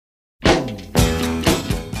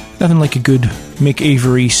Nothing like a good Mick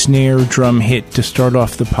Avery snare drum hit to start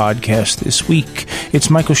off the podcast this week.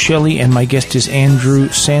 It's Michael Shelley, and my guest is Andrew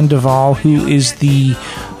Sandoval, who is the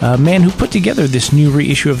man who put together this new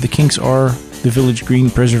reissue of the Kinks Are the Village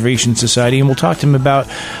Green Preservation Society, and we'll talk to him about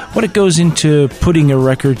what it goes into putting a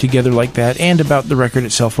record together like that, and about the record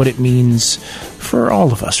itself, what it means for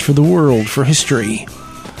all of us, for the world, for history.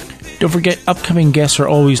 Don't forget, upcoming guests are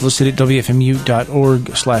always listed at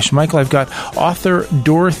wfmu.org/Michael. I've got author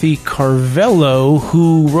Dorothy Carvello,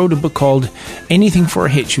 who wrote a book called Anything for a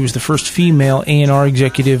Hit. She was the first female A&R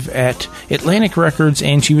executive at Atlantic Records,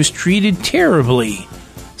 and she was treated terribly.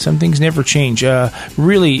 Some things never change.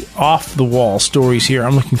 Really off-the-wall stories here.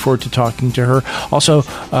 I'm looking forward to talking to her. Also,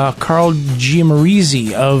 Carl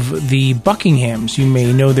Giammarese of the Buckinghams. You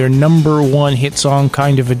may know their number one hit song,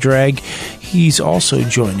 Kind of a Drag. He's also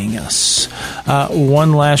joining us.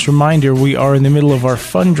 One last reminder, we are in the middle of our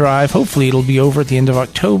fund drive. Hopefully it'll be over at the end of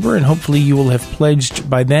October, and hopefully you will have pledged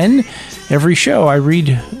by then. Every show I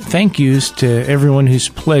read thank yous to everyone who's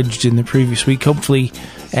pledged in the previous week. Hopefully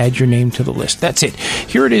add your name to the list. That's it.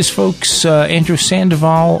 Here it is, folks. Andrew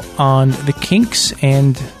Sandoval on the Kinks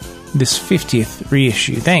and this 50th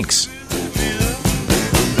reissue. Thanks.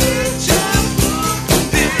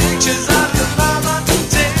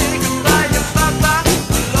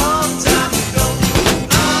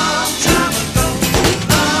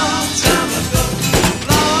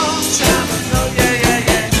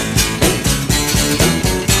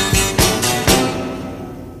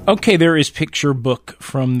 Okay, there is picture book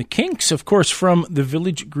from the Kinks, of course, from the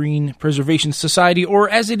Village Green Preservation Society, or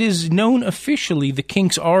as it is known officially, the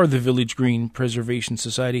Kinks Are the Village Green Preservation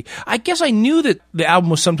Society. I guess I knew that the album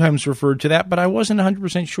was sometimes referred to that, but I wasn't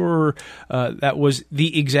 100% sure that was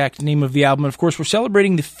the exact name of the album. And of course, we're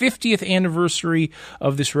celebrating the 50th anniversary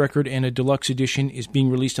of this record, and a deluxe edition is being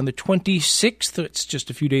released on the 26th. It's just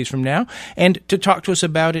a few days from now. And to talk to us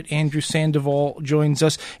about it, Andrew Sandoval joins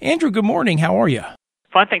us. Andrew, good morning. How are you?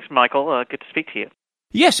 Fine, thanks, Michael. Good to speak to you.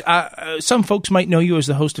 Yes, some folks might know you as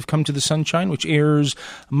the host of Come to the Sunshine, which airs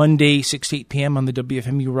Monday, 6 to 8 p.m. on the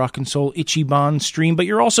WFMU Rock and Soul Ichiban stream, but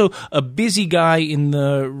you're also a busy guy in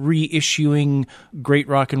the reissuing great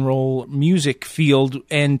rock and roll music field,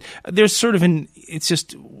 and there's sort of it's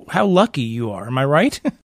just how lucky you are, am I right?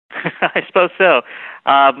 I suppose so.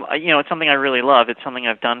 It's something I really love. It's something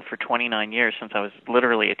I've done for 29 years, since I was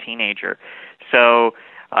literally a teenager. So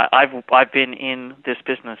I've been in this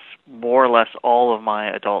business more or less all of my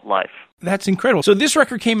adult life. That's incredible. So this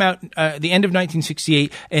record came out at the end of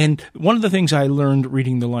 1968, and one of the things I learned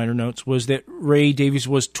reading the liner notes was that Ray Davies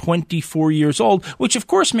was 24 years old, which of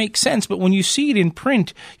course makes sense, but when you see it in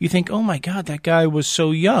print, you think, oh my God, that guy was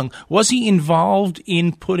so young. Was he involved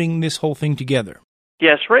in putting this whole thing together?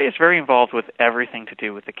 Yes, Ray is very involved with everything to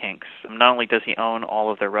do with the Kinks. Not only does he own all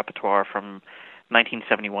of their repertoire from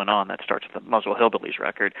 1971 on, that starts with the Muswell Hillbillies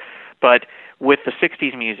record, but with the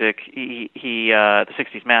 60s music, the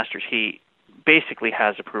 60s masters, he basically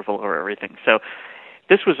has approval over everything. So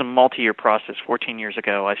this was a multi-year process. 14 years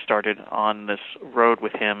ago, I started on this road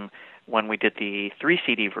with him when we did the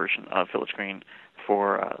 3-CD version of Village Green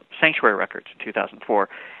for Sanctuary Records in 2004.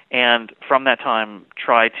 And from that time,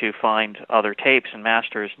 tried to find other tapes and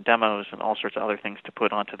masters and demos and all sorts of other things to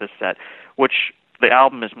put onto this set, which the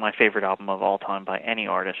album is my favorite album of all time by any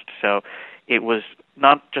artist. So it was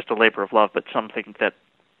not just a labor of love, but something that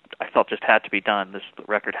I felt just had to be done. This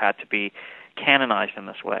record had to be canonized in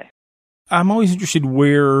this way. I'm always interested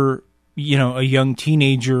where, a young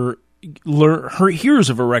teenager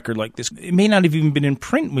hears of a record like this. It may not have even been in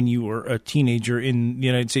print when you were a teenager in the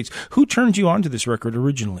United States. Who turned you on to this record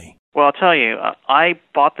originally? Well, I'll tell you, I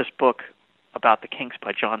bought this book about the Kinks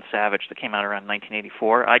by John Savage that came out around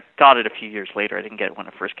 1984. I got it a few years later. I didn't get it when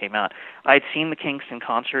it first came out. I had seen the Kinks in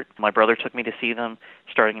concert. My brother took me to see them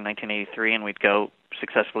starting in 1983, and we'd go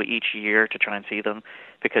successfully each year to try and see them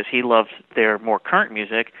because he loved their more current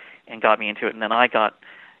music and got me into it. And then I got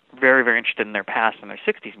very, very interested in their past and their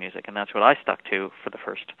 60s music, and that's what I stuck to for the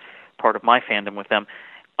first part of my fandom with them.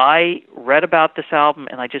 I read about this album,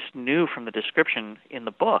 and I just knew from the description in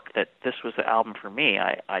the book that this was the album for me.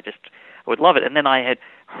 I would love it. And then I had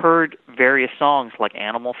heard various songs like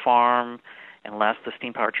Animal Farm and Last of the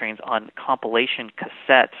Steam Power Trains on compilation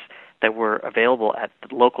cassettes that were available at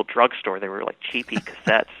the local drugstore. They were like cheapy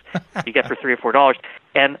cassettes you get for $3 or $4.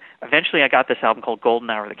 And eventually I got this album called Golden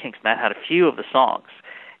Hour of the Kinks, and that had a few of the songs.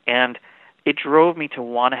 And it drove me to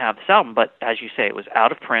want to have this album, but as you say, it was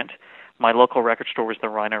out of print. My local record store was the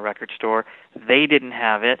Rhino Record Store. They didn't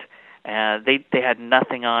have it. They had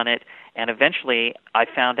nothing on it. And eventually I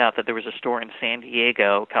found out that there was a store in San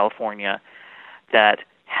Diego, California, that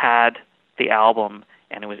had the album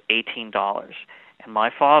and it was $18. And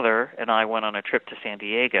my father and I went on a trip to San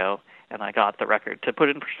Diego, and I got the record. To put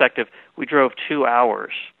it in perspective, we drove 2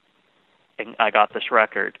 hours, and I got this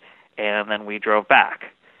record, and then we drove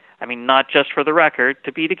back. I mean, not just for the record,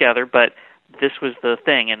 to be together, but this was the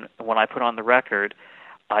thing. And when I put on the record,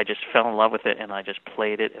 I just fell in love with it, and I just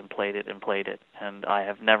played it and played it and played it. And I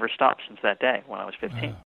have never stopped since that day when I was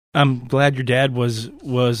 15. I'm glad your dad was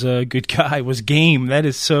a good guy, was game. That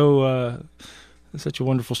is so such a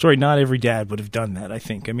wonderful story. Not every dad would have done that, I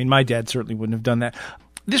think. I mean, my dad certainly wouldn't have done that.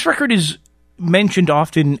 This record is mentioned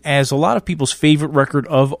often as a lot of people's favorite record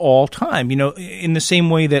of all time, you know, in the same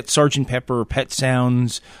way that Sgt. Pepper or Pet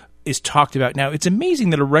Sounds is talked about now. It's amazing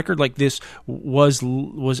that a record like this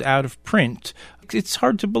was out of print. It's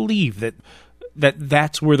hard to believe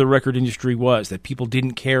that's where the record industry was, that people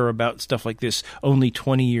didn't care about stuff like this only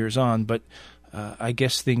 20 years on, but I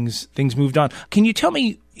guess things moved on. Can you tell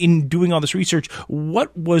me, in doing all this research,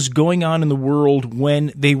 what was going on in the world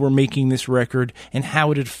when they were making this record and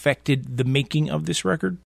how it affected the making of this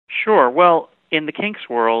record? Sure. Well, in the Kinks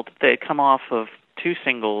world, they had come off of 2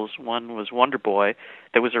 singles. One was Wonder Boy.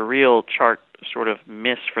 That was a real chart sort of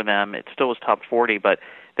miss for them. It still was top 40, but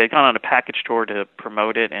they'd gone on a package tour to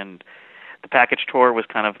promote it, and the package tour was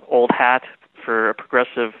kind of old hat for a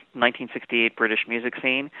progressive 1968 British music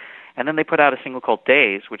scene. And then they put out a single called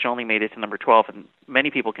Days, which only made it to number 12, and many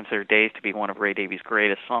people consider Days to be one of Ray Davies'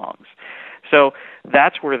 greatest songs. So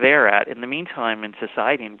that's where they're at. In the meantime, in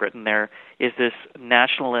society in Britain, there is this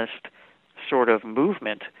nationalist sort of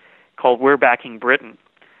movement called We're Backing Britain,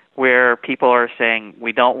 where people are saying,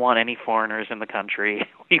 we don't want any foreigners in the country.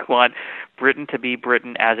 We want Britain to be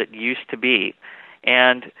Britain as it used to be.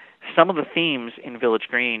 And some of the themes in Village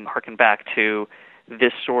Green harken back to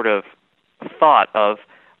this sort of thought of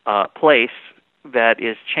a place that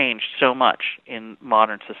is changed so much in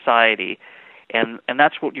modern society. And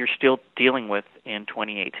that's what you're still dealing with in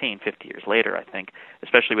 2018, 50 years later, I think,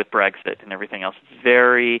 especially with Brexit and everything else. It's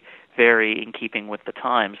very, very in keeping with the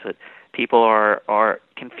times that people are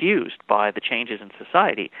confused by the changes in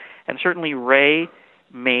society. And certainly Ray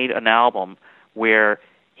made an album where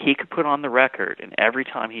he could put on the record, and every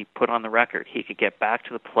time he put on the record, he could get back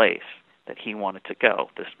to the place that he wanted to go,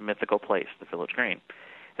 this mythical place, the Village Green.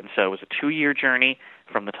 And so it was a 2-year journey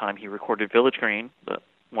from the time he recorded Village Green,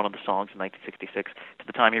 one of the songs in 1966, to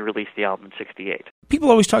the time he released the album in 68. People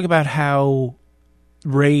always talk about how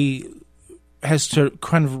Ray has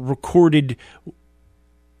kind of recorded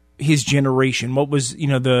his generation, what was, you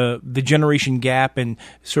know, the generation gap, and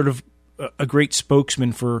sort of a great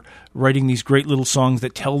spokesman for writing these great little songs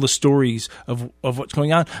that tell the stories of what's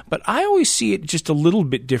going on. But I always see it just a little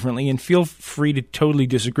bit differently, and feel free to totally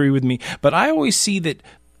disagree with me. But I always see that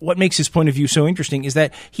what makes his point of view so interesting is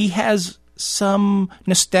that he has some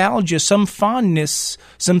nostalgia, some fondness,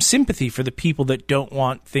 some sympathy for the people that don't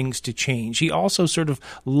want things to change. He also sort of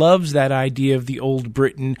loves that idea of the old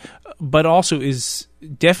Britain, but also is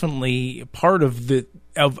definitely part of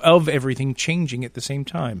of everything changing at the same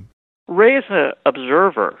time. Ray is an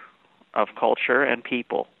observer of culture and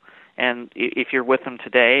people. And if you're with him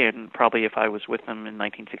today, and probably if I was with him in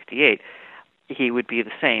 1968, he would be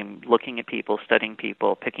the same, looking at people, studying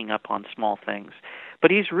people, picking up on small things.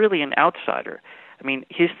 But he's really an outsider. I mean,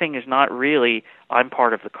 his thing is not really, I'm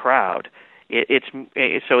part of the crowd.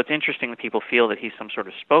 So it's interesting that people feel that he's some sort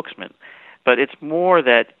of spokesman. But it's more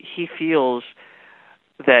that he feels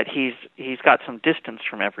that he's got some distance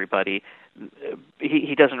from everybody.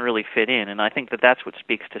 He doesn't really fit in, and I think that's what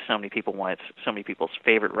speaks to so many people, why it's so many people's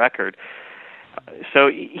favorite record. So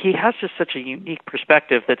he has just such a unique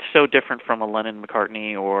perspective that's so different from a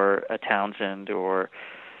Lennon-McCartney or a Townsend or,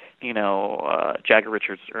 you know, Jagger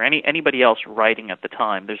Richards or anybody else writing at the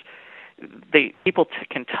time. People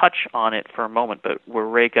can touch on it for a moment, but where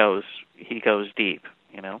Ray goes, he goes deep,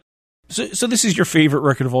 you know. So this is your favorite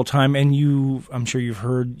record of all time, and I'm sure you've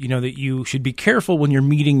heard, you know, that you should be careful when you're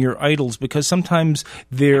meeting your idols, because sometimes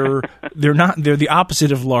they're the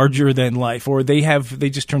opposite of larger than life, or they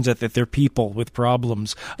just turns out that they're people with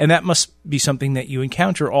problems. And that must be something that you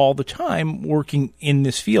encounter all the time working in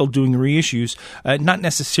this field, doing reissues. Not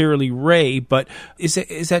necessarily Ray, but is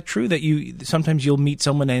that true that sometimes you'll meet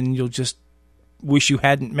someone and you'll just wish you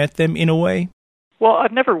hadn't met them in a way? Well,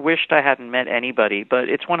 I've never wished I hadn't met anybody, but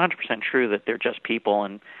it's 100% true that they're just people,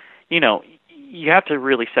 and, you know, you have to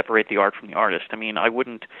really separate the art from the artist. I mean, I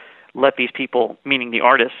wouldn't let these people, meaning the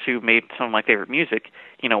artists who made some of my favorite music,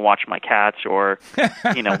 you know, watch my cats or,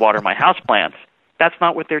 you know, water my houseplants. That's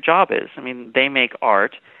not what their job is. I mean, they make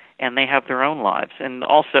art, and they have their own lives. And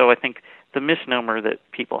also, I think the misnomer that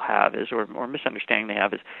people have is, or misunderstanding they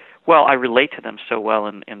have is, well, I relate to them so well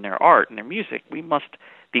in their art and their music. We must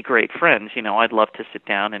be great friends. I'd love to sit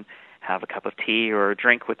down and have a cup of tea or a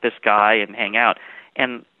drink with this guy and hang out.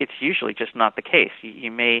 And it's usually just not the case.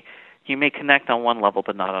 You may connect on one level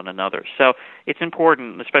but not on another. So it's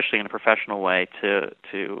important, especially in a professional way, to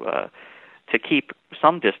keep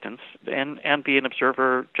some distance and be an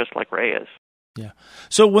observer just like Ray is. Yeah.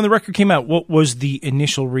 So when the record came out, what was the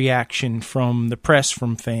initial reaction from the press,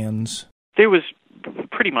 from fans? There was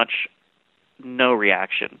pretty much no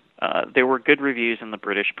reaction. There were good reviews in the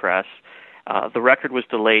British press. The record was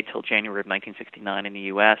delayed till January of 1969 in the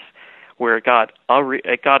U.S., where it got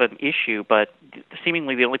an issue, but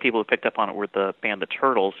seemingly the only people who picked up on it were the band The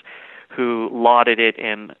Turtles, who lauded it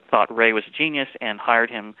and thought Ray was a genius and hired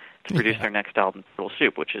him to produce their next album, Turtle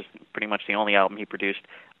Soup, which is pretty much the only album he produced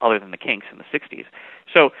other than the Kinks in the 60s.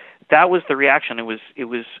 So that was the reaction. It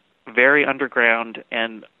was very underground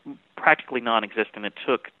and practically non-existent. It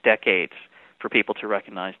took decades for people to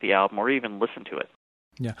recognize the album or even listen to it.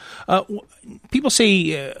 Yeah. People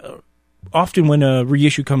say often when a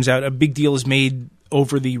reissue comes out, a big deal is made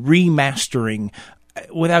over the remastering.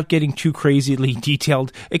 Without getting too crazily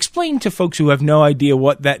detailed, explain to folks who have no idea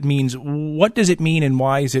what that means. What does it mean and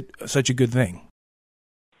why is it such a good thing?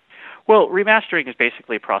 Well, remastering is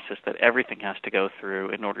basically a process that everything has to go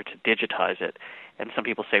through in order to digitize it. And some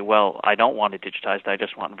people say, well, I don't want it digitized, I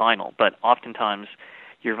just want vinyl. But oftentimes,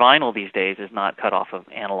 your vinyl these days is not cut off of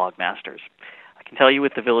analog masters. I can tell you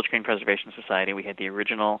with the Village Green Preservation Society, we had the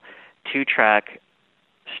original 2-track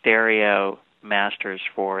stereo masters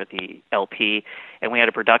for the LP, and we had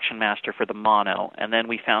a production master for the mono, and then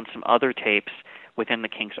we found some other tapes within the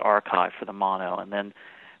Kinks archive for the mono, and then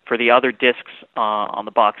for the other discs on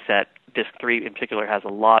the box set, disc 3 in particular has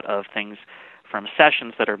a lot of things from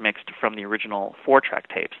sessions that are mixed from the original 4-track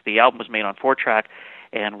tapes. The album was made on 4-track,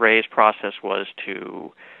 and Ray's process was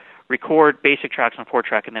to record basic tracks on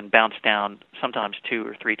 4-track and then bounce down sometimes 2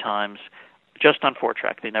 or 3 times just on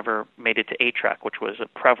 4-track. They never made it to 8-track, which was a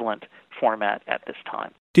prevalent format at this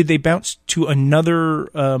time. Did they bounce to another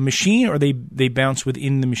machine, or they bounce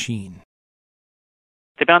within the machine?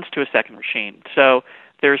 They bounced to a second machine. So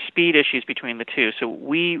there are speed issues between the two. So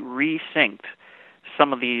we resynced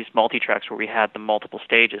some of these multi-tracks where we had the multiple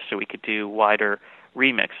stages so we could do wider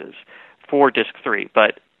remixes for disc 3.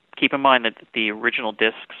 But keep in mind that the original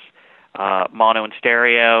discs, mono and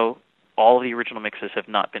stereo, all of the original mixes have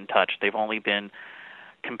not been touched. They've only been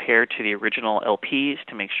compared to the original LPs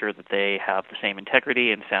to make sure that they have the same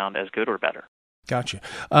integrity and sound as good or better. Gotcha.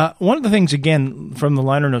 One of the things, again, from the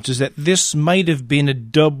liner notes is that this might have been a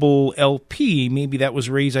double LP. Maybe that was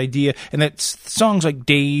Ray's idea, and that songs like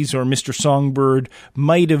Days or Mr. Songbird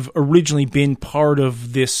might have originally been part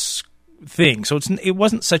of this thing. So it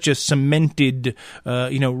wasn't such a cemented,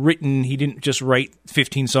 written, he didn't just write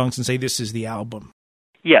 15 songs and say this is the album.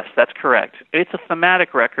 Yes, that's correct. It's a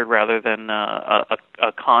thematic record rather than a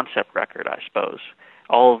concept record, I suppose.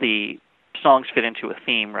 All the songs fit into a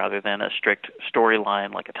theme rather than a strict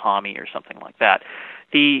storyline like a Tommy or something like that.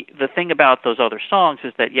 The thing about those other songs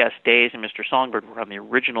is that, yes, Days and Mr. Songbird were on the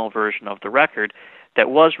original version of the record that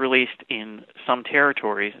was released in some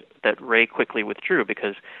territories that Ray quickly withdrew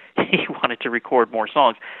because he wanted to record more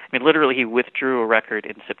songs. I mean, literally, he withdrew a record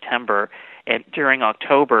in September, and during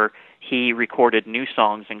October, he recorded new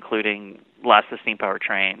songs, including Last of the Steam Powered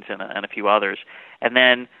Trains and a few others, and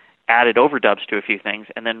then added overdubs to a few things,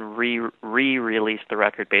 and then re-released the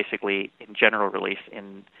record basically in general release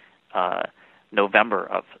in November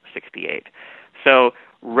of '68. So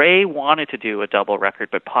Ray wanted to do a double record,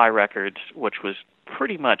 but Pi Records, which was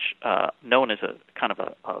pretty much known as a kind of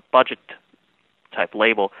a budget type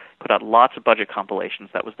label, put out lots of budget compilations.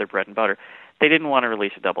 That was their bread and butter. They didn't want to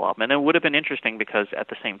release a double album. And it would have been interesting because at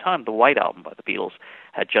the same time, the White Album by the Beatles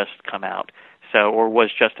had just come out, or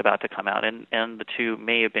was just about to come out, and the two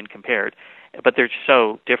may have been compared. But they're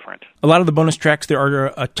so different. A lot of the bonus tracks, there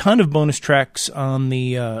are a ton of bonus tracks on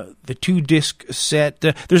the 2-disc set.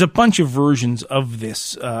 There's a bunch of versions of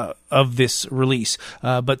this release,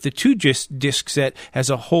 but the 2-disc set has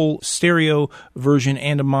a whole stereo version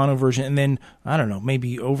and a mono version, and then, I don't know,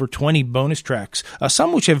 maybe over 20 bonus tracks,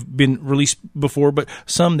 some which have been released before, but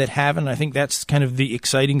some that haven't. I think that's kind of the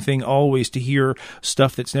exciting thing always, to hear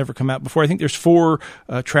stuff that's never come out before. I think there's 4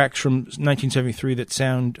 tracks from 1973 that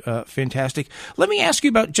sound fantastic. Let me ask you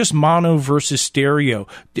about just mono versus stereo.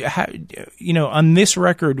 How, on this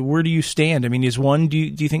record, where do you stand? I mean, is one, do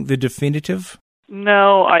you think, the definitive?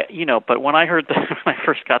 No, but when I heard when I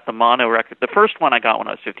first got the mono record, the first one I got when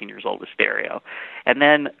I was 15 years old was stereo. And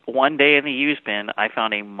then one day in the used bin, I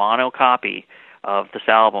found a mono copy of this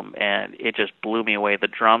album, and it just blew me away. The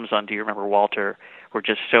drums on Do You Remember Walter were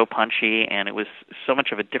just so punchy, and it was so much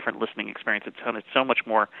of a different listening experience. It sounded so much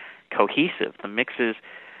more cohesive. The mixes,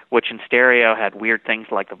 which in stereo had weird things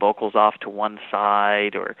like the vocals off to one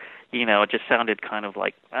side, or, it just sounded kind of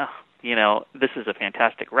like, this is a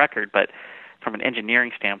fantastic record, but from an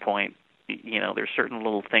engineering standpoint, there's certain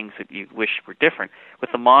little things that you wish were different.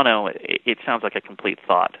 With the mono, it sounds like a complete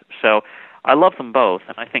thought. So I love them both,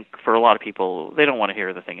 and I think for a lot of people, they don't want to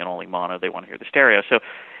hear the thing in only mono, they want to hear the stereo. So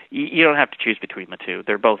you don't have to choose between the two.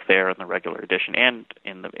 They're both there in the regular edition and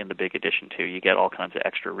in the big edition too. You get all kinds of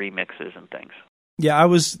extra remixes and things. Yeah, I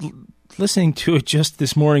was listening to it just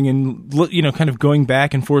this morning and, kind of going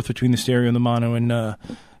back and forth between the stereo and the mono, and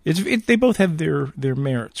they both have their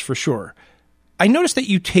merits for sure. I noticed that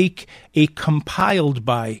you take a compiled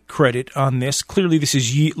by credit on this. Clearly, this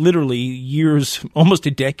is literally years, almost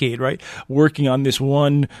a decade, right, working on this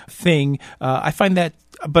one thing. I find that,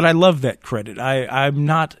 but I love that credit. I'm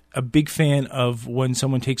not a big fan of when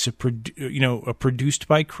someone takes a produced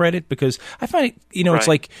by credit, because I find it, right.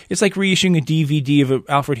 it's like reissuing a DVD of an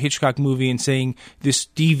Alfred Hitchcock movie and saying this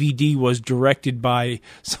DVD was directed by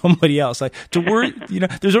somebody else. Like,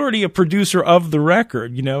 there's already a producer of the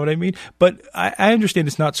record. You know what I mean? But I understand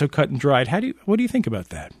it's not so cut and dried. What do you think about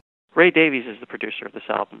that? Ray Davies is the producer of this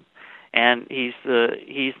album, and he's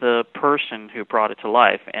the person who brought it to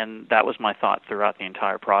life, and that was my thought throughout the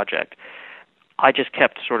entire project. I just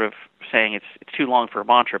kept sort of saying it's too long for a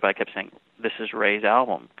mantra, but I kept saying, this is Ray's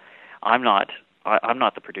album. I'm not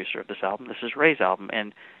the producer of this album. This is Ray's album,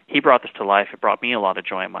 and he brought this to life. It brought me a lot of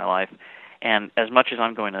joy in my life, and as much as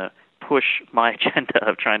I'm going to push my agenda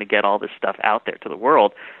of trying to get all this stuff out there to the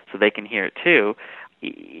world so they can hear it too,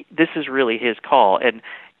 this is really his call. And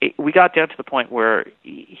we got down to the point where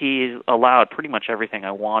he allowed pretty much everything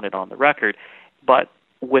I wanted on the record, but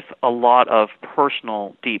with a lot of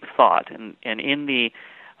personal, deep thought. And in the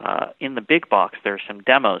big box, there are some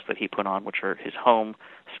demos that he put on, which are his home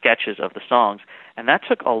sketches of the songs, and that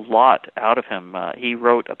took a lot out of him. He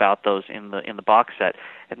wrote about those in the box set,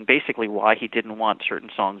 and basically why he didn't want certain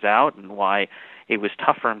songs out, and why it was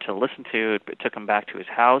tough for him to listen to. It took him back to his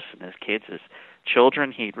house and his kids, his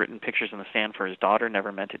children. He'd written pictures in the sand for his daughter,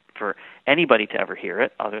 never meant it for anybody to ever hear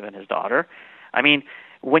it other than his daughter. I mean,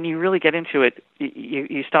 when you really get into it,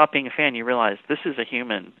 you stop being a fan. You realize this is a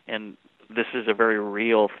human, and this is a very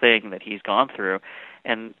real thing that he's gone through.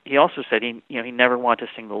 And he also said he never wanted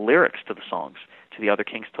to sing the lyrics to the songs to the other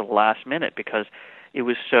Kinks till the last minute, because it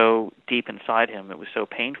was so deep inside him. It was so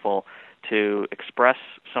painful to express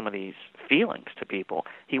some of these feelings to people.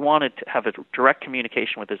 He wanted to have a direct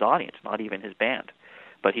communication with his audience, not even his band,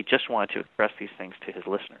 but he just wanted to express these things to his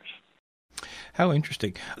listeners. How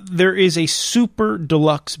interesting. There is a super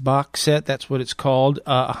deluxe box set, that's what it's called,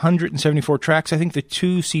 174 tracks. I think the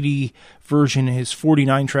 2 CD version is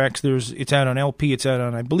 49 tracks. It's out on LP, it's out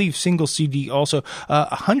on, I believe, single CD also.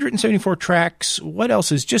 174 tracks. What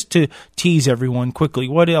else is, just to tease everyone quickly,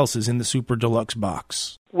 what else is in the super deluxe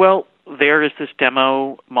box? Well, there is this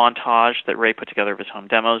demo montage that Ray put together of his home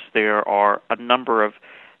demos. There are a number of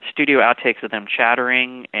studio outtakes of them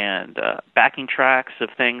chattering and backing tracks of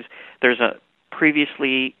things. There's a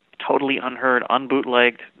previously totally unheard,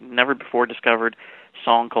 unbootlegged, never before discovered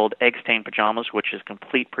song called Egg Stained Pajamas, which is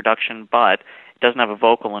complete production, but it doesn't have a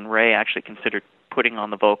vocal, and Ray actually considered putting on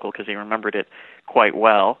the vocal because he remembered it quite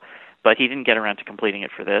well, but he didn't get around to completing it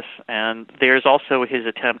for this. And there's also his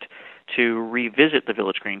attempt to revisit the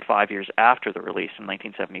Village Green 5 years after the release in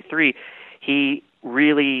 1973. He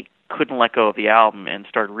really couldn't let go of the album and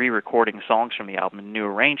started re-recording songs from the album in new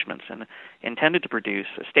arrangements, and intended to produce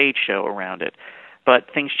a stage show around it. But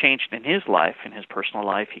things changed in his life, in his personal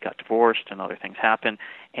life. He got divorced and other things happened,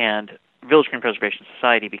 and Village Green Preservation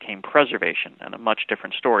Society became Preservation, and a much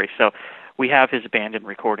different story. So we have his abandoned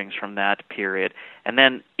recordings from that period, and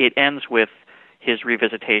then it ends with his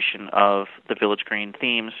revisitation of the Village Green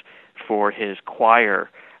themes for his choir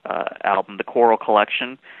album, the Choral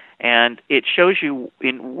Collection. And it shows you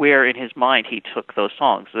where in his mind he took those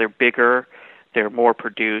songs. They're bigger, they're more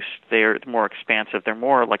produced, they're more expansive, they're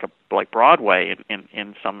more like Broadway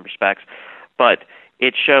in some respects. But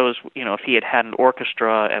it shows, if he had had an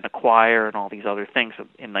orchestra and a choir and all these other things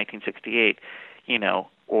in 1968,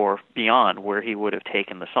 or beyond, where he would have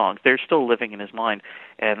taken the songs. They're still living in his mind,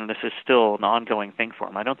 and this is still an ongoing thing for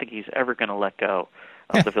him. I don't think he's ever going to let go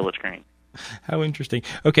of the Village Green. How interesting.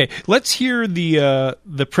 Okay, let's hear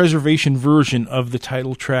the preservation version of the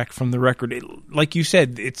title track from the record. Like you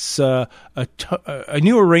said, it's a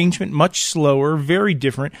new arrangement, much slower, very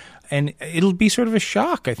different, and it'll be sort of a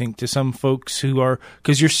shock, I think, to some folks who are,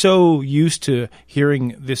 because you're so used to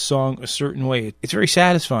hearing this song a certain way. It's very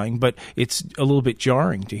satisfying, but it's a little bit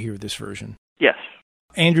jarring to hear this version. Yes.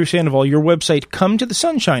 Andrew Sandoval, your website, Come to the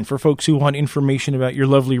Sunshine, for folks who want information about your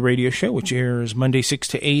lovely radio show, which airs Monday 6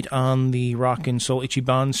 to 8 on the Rock and Soul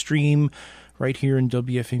Ichiban stream right here in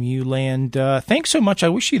WFMU land. Thanks so much. I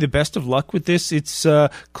wish you the best of luck with this. It's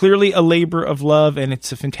clearly a labor of love, and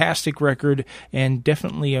it's a fantastic record and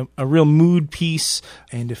definitely a real mood piece.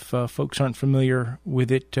 And if folks aren't familiar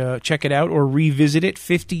with it, check it out or revisit it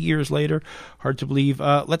 50 years later. Hard to believe.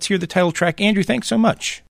 Let's hear the title track. Andrew, thanks so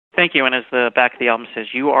much. Thank you, and as the back of the album says,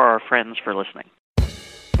 you are our friends for listening.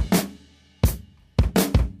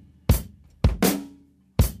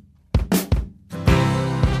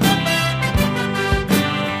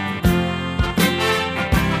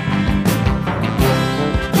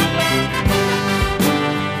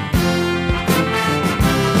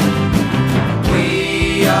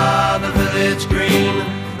 We are the Village Green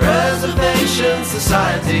Preservation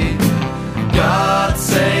Society. God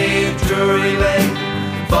save Drury Lake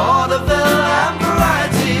for the Ville and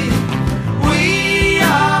variety. We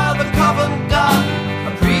are the Covent Garden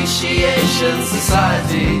Appreciation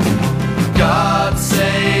Society. God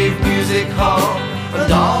save Music Hall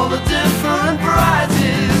and all the different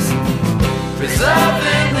varieties,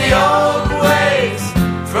 preserving the old ways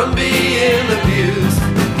from being abused,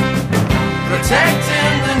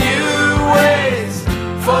 protecting the new ways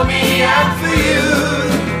for me and for you.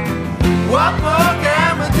 What more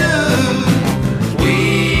can we do?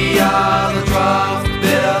 We are the Draft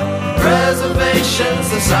Beer Preservation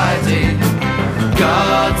Society.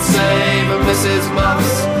 God save Mrs.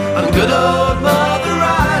 Moss and good old Mother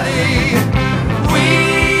Riley.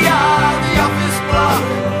 We are the Office Block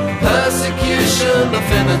Persecution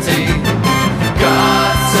Affinity.